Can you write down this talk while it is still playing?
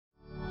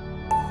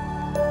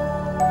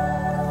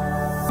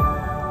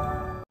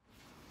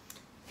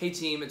Hey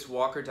team, it's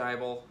Walker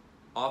Dybel,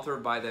 author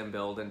of Buy Then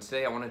Build, and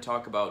today I want to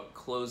talk about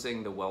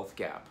closing the wealth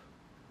gap.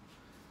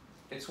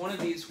 It's one of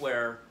these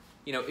where,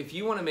 if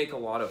you want to make a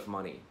lot of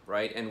money,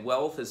 right, and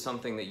wealth is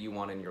something that you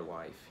want in your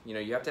life,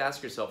 you have to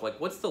ask yourself, like,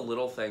 what's the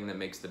little thing that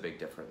makes the big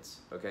difference,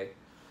 okay?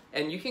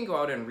 And you can go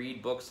out and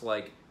read books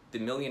like The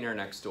Millionaire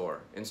Next Door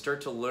and start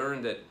to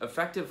learn that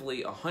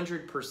effectively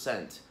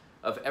 100%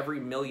 of every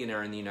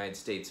millionaire in the United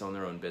States own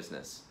their own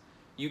business.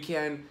 You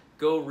can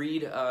go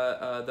read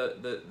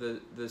the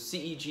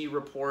CEG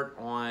report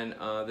on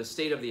the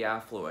state of the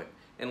affluent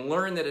and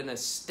learn that an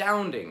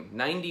astounding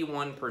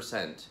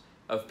 91%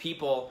 of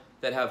people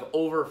that have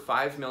over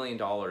 $5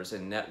 million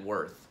in net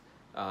worth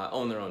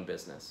own their own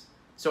business.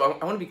 So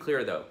I want to be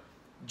clear though,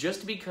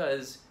 just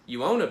because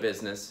you own a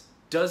business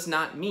does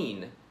not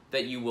mean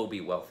that you will be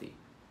wealthy.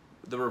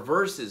 The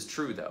reverse is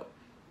true though.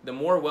 The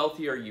more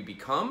wealthier you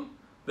become,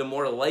 the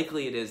more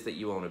likely it is that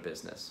you own a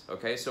business,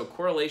 okay? So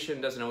correlation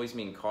doesn't always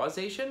mean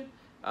causation,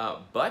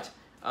 but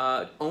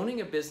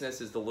owning a business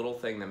is the little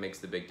thing that makes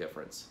the big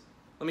difference.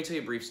 Let me tell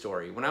you a brief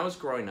story. When I was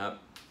growing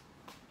up,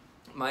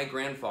 my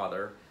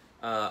grandfather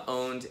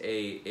owned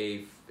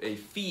a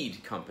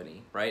feed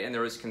company, right? And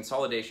there was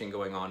consolidation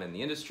going on in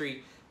the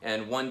industry,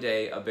 and one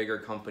day a bigger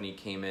company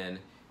came in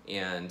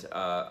and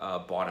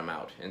bought him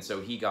out, and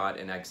so he got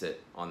an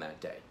exit on that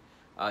day.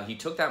 He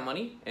took that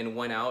money and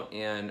went out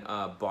and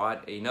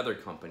bought another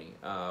company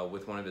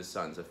with one of his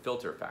sons, a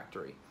filter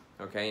factory,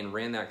 okay, and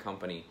ran that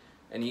company.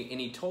 And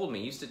he told me,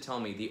 he used to tell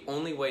me, the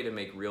only way to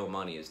make real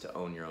money is to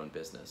own your own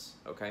business,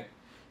 okay?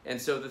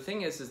 And so the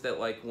thing is that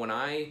like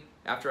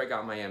after I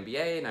got my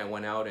MBA and I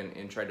went out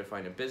and tried to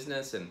find a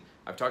business, and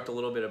I've talked a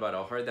little bit about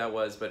how hard that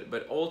was,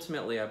 but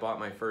ultimately I bought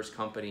my first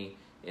company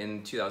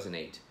in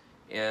 2008.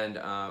 And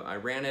I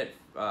ran it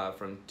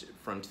from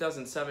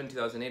 2007,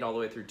 2008, all the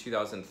way through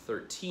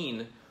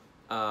 2013,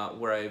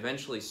 where I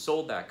eventually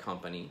sold that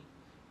company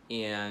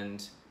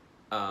and,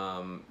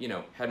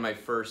 had my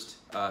first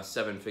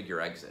seven-figure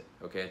exit,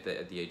 okay,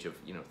 at the age of,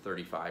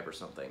 35 or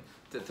something,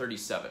 to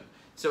 37.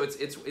 So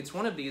it's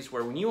one of these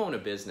where when you own a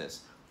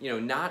business,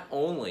 not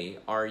only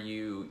are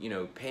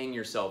you, paying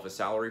yourself a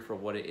salary for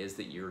what it is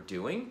that you're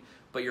doing,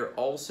 but you're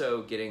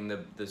also getting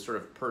the sort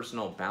of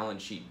personal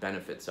balance sheet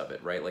benefits of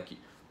it, right? Like,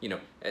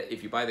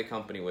 if you buy the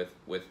company with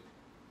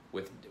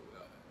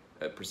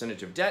a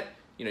percentage of debt,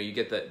 you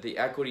get the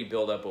equity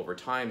build up over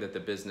time that the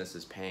business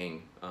is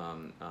paying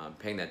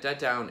that debt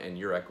down, and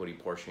your equity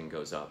portion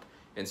goes up.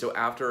 And so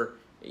after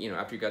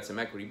you've got some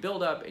equity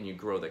build up and you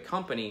grow the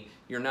company,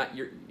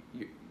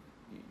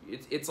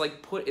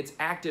 it's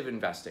active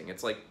investing.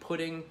 It's like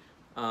putting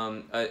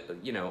my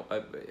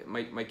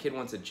kid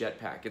wants a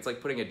jetpack. It's like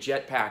putting a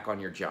jetpack on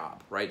your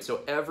job, right?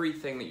 So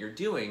everything that you're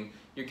doing,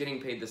 you're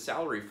getting paid the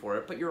salary for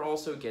it, but you're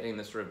also getting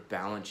the sort of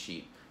balance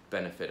sheet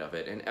benefit of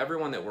it. And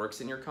everyone that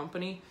works in your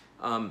company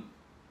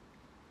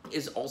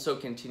is also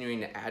continuing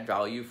to add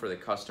value for the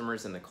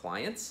customers and the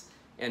clients.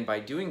 And by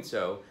doing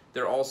so,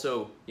 they're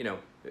also,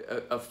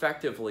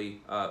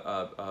 effectively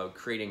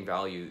creating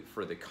value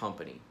for the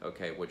company,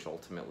 okay, which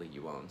ultimately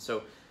you own.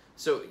 So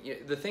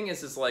the thing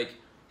is like,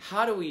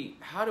 how do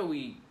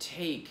we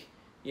take,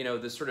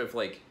 the sort of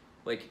like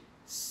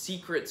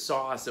secret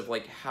sauce of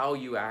like how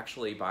you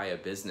actually buy a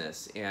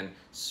business and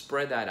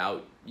spread that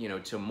out,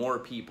 to more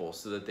people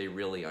so that they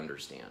really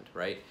understand,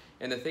 right?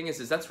 And the thing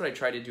is that's what I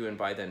try to do in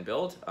Buy Then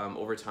Build.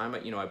 Over time,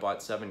 I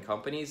bought 7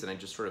 companies, and I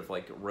just sort of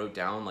like wrote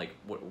down like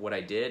what I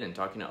did and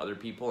talking to other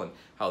people and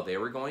how they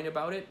were going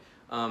about it.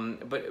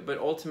 But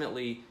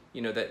ultimately,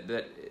 you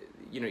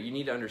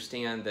need to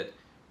understand that,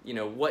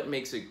 what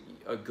makes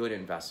a good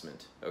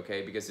investment,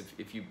 okay? Because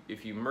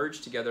if you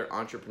merge together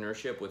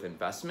entrepreneurship with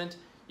investment,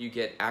 you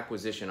get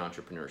acquisition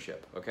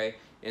entrepreneurship, okay?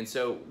 And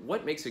so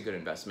what makes a good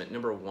investment?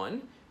 Number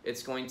 1,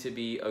 it's going to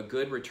be a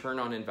good return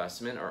on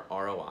investment, or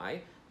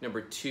ROI.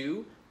 Number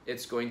 2,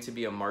 it's going to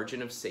be a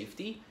margin of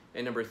safety.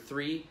 And number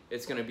 3,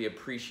 it's going to be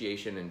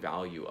appreciation and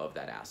value of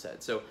that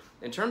asset. So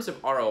in terms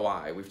of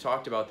ROI, we've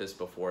talked about this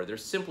before, there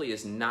simply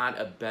is not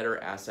a better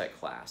asset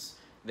class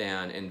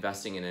than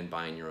investing in and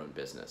buying your own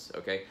business,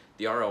 okay?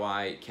 The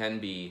ROI can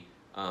be,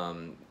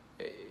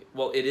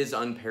 it is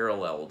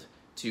unparalleled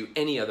to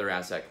any other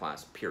asset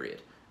class,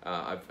 period.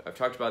 I've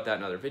talked about that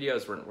in other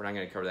videos. We're not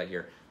going to cover that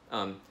here.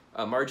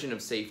 A margin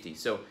of safety.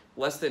 So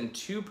less than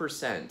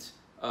 2%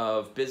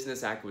 of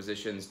business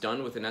acquisitions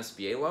done with an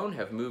SBA loan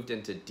have moved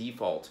into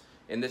default.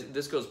 And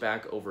this goes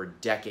back over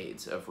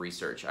decades of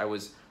research. I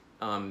was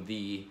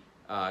the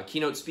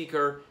keynote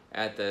speaker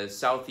at the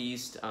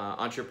Southeast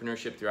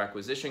Entrepreneurship Through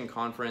Acquisition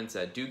Conference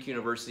at Duke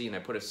University, and I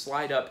put a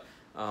slide up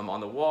on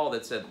the wall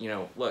that said,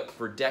 look,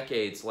 for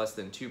decades, less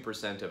than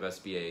 2% of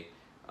SBA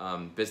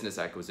business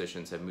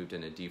acquisitions have moved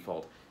into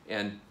default.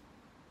 And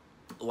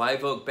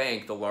Live Oak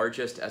Bank, the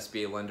largest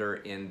SBA lender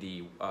in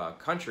the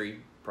country,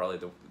 probably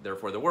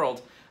therefore the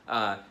world,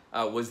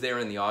 was there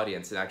in the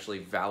audience and actually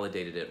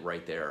validated it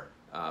right there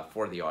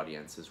for the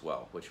audience as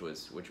well, which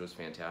was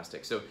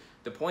fantastic. So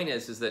the point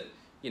is that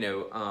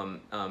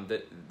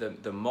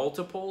the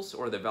multiples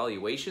or the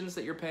valuations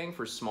that you're paying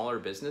for smaller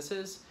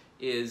businesses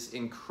is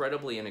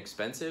incredibly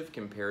inexpensive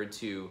compared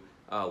to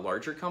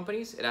larger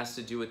companies. It has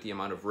to do with the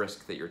amount of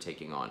risk that you're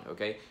taking on,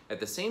 okay? At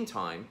the same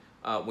time,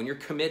 when you're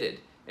committed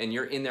and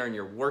you're in there and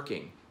you're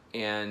working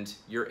and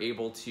you're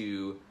able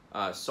to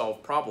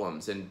solve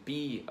problems and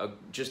be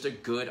just a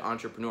good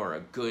entrepreneur, a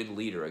good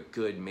leader, a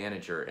good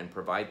manager, and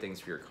provide things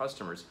for your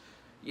customers,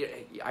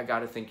 I got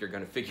to think you're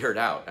going to figure it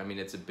out. I mean,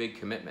 it's a big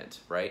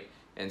commitment, right?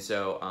 And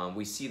so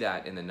we see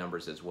that in the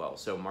numbers as well.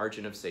 So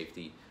margin of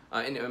safety.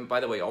 And by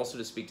the way, also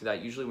to speak to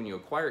that, usually when you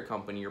acquire a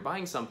company, you're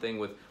buying something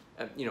with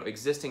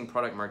existing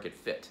product market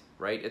fit,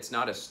 right? It's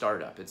not a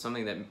startup. It's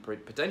something that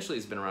potentially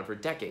has been around for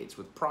decades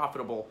with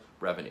profitable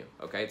revenue,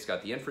 okay? It's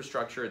got the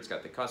infrastructure, it's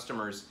got the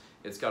customers,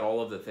 it's got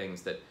all of the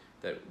things that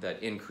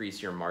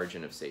increase your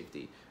margin of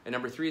safety. And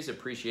number 3 is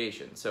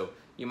appreciation. So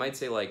you might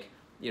say like,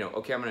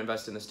 okay, I'm gonna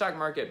invest in the stock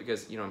market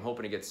because, I'm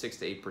hoping to get 6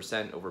 to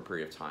 8% over a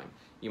period of time.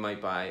 You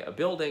might buy a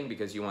building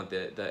because you want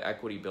the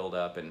equity build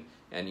up and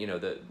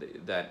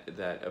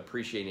that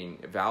appreciating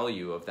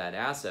value of that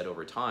asset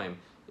over time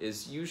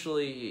is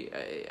usually,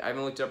 I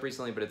haven't looked up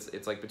recently, but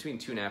it's like between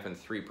 2.5% and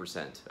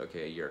 3%,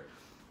 okay, a year.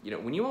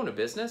 When you own a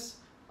business,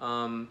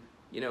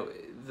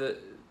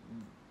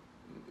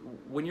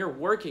 when you're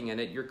working in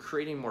it, you're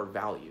creating more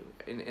value.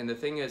 And the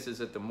thing is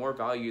that the more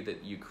value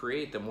that you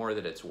create, the more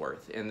that it's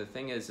worth. And the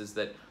thing is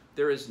that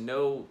there is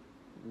no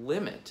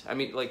limit. I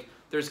mean, like,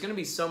 there's going to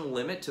be some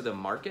limit to the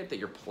market that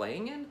you're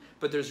playing in,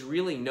 but there's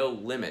really no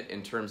limit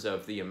in terms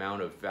of the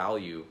amount of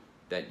value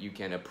that you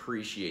can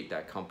appreciate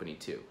that company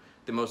to.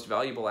 The most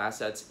valuable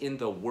assets in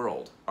the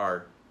world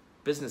are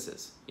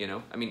businesses,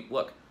 I mean,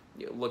 look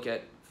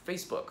at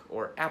Facebook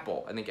or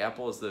Apple. I think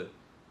Apple is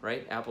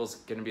right? Apple's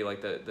going to be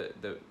like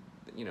the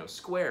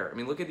Square. I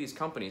mean, look at these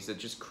companies that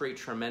just create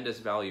tremendous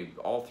value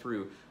all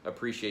through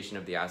appreciation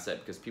of the asset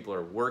because people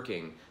are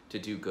working to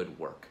do good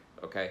work,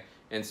 okay?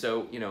 And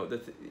so,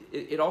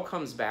 it all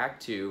comes back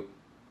to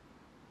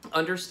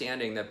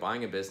understanding that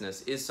buying a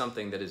business is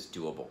something that is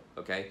doable,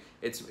 okay?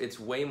 It's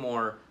way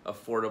more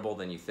affordable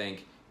than you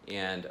think,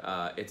 and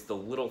it's the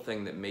little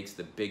thing that makes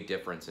the big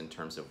difference in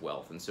terms of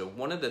wealth. And so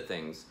one of the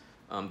things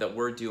that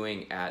we're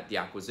doing at the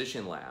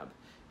Acquisition Lab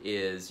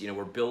is,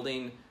 we're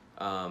building,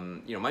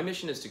 my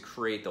mission is to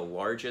create the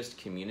largest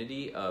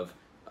community of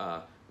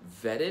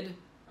vetted,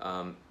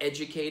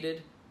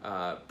 educated,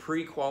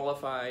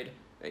 pre-qualified,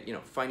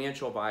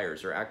 financial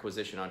buyers or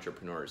acquisition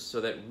entrepreneurs,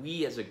 so that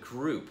we as a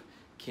group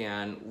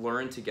can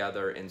learn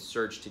together and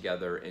search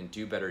together and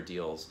do better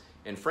deals,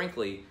 and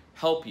frankly,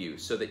 help you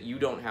so that you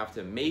don't have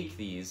to make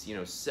these,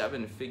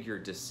 7-figure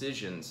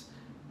decisions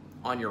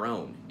on your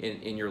own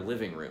in your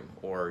living room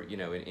or,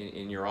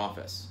 in your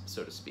office,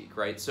 so to speak,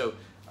 right? So,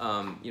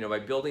 by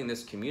building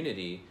this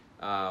community,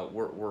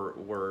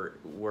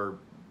 we're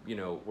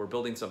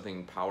building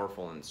something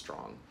powerful and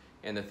strong.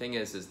 And the thing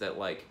is that,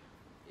 like,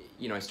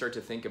 I start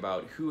to think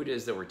about who it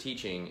is that we're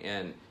teaching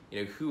and,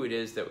 who it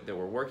is that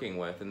we're working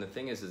with. And the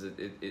thing is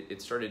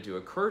it started to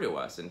occur to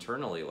us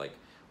internally, like,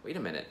 wait a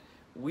minute,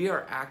 we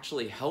are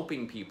actually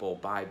helping people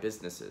buy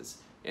businesses.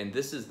 And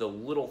this is the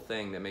little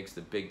thing that makes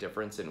the big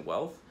difference in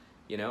wealth,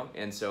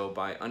 And so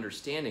by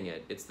understanding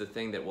it, it's the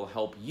thing that will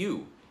help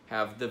you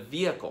have the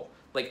vehicle.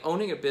 Like,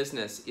 owning a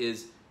business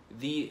is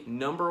the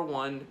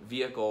 #1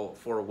 vehicle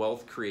for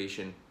wealth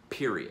creation,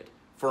 period,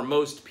 for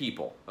most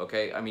people,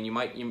 okay? I mean, you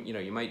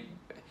might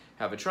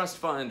have a trust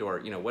fund or,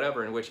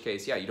 whatever, in which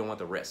case, yeah, you don't want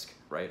the risk,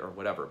 right, or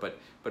whatever. But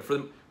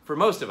for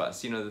most of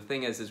us, the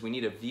thing is we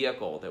need a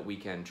vehicle that we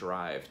can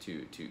drive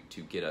to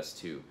get us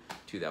to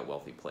that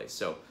wealthy place.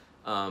 So,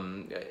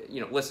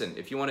 listen,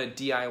 if you want a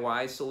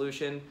DIY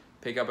solution,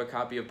 pick up a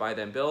copy of Buy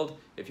Then Build.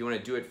 If you want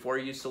to do it for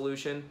you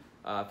solution,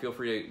 feel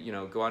free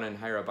to go out and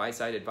hire a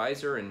buy-side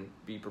advisor and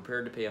be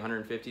prepared to pay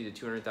 $150,000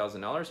 to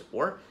 $200,000.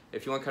 Or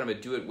if you want kind of a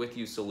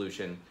do-it-with-you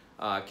solution,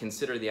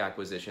 consider the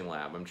Acquisition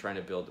Lab. I'm trying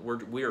to build.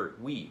 We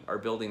are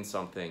building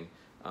something.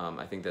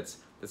 I think that's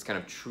kind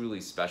of truly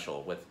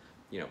special with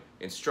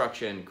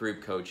instruction,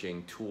 group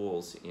coaching,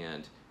 tools,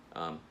 and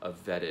a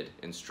vetted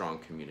and strong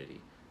community.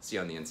 See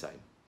you on the inside.